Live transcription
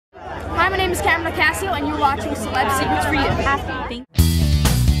my name is Cameron Ocasio, and you're watching Celeb Secrets for You.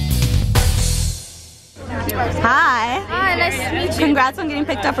 Hi. Hi, nice to meet you. Congrats on getting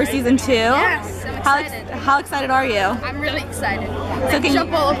picked up for season 2. Yes, I'm excited. How excited are you? I'm really excited. So can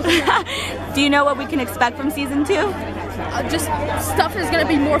jump all over the Do you know what we can expect from season 2? Just stuff is going to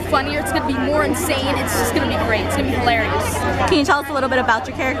be more funnier, it's going to be more insane, it's just going to be great, it's going to be hilarious. Can you tell us a little bit about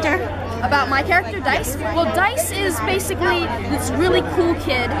your character? About my character, Dice? Well, Dice is basically this really cool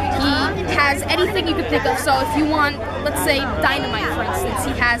kid. He has anything you could think of, so if you want, let's say, dynamite, for instance,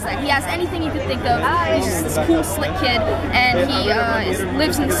 he has that. He has anything you could think of. He's just this cool, slick kid, and he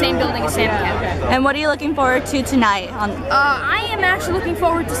lives in the same building as Santa Cat. And what are you looking forward to tonight? I am actually looking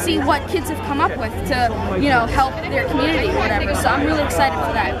forward to see what kids have come up with to, you know, help their community or whatever, so I'm really excited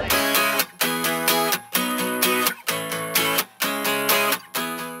for that.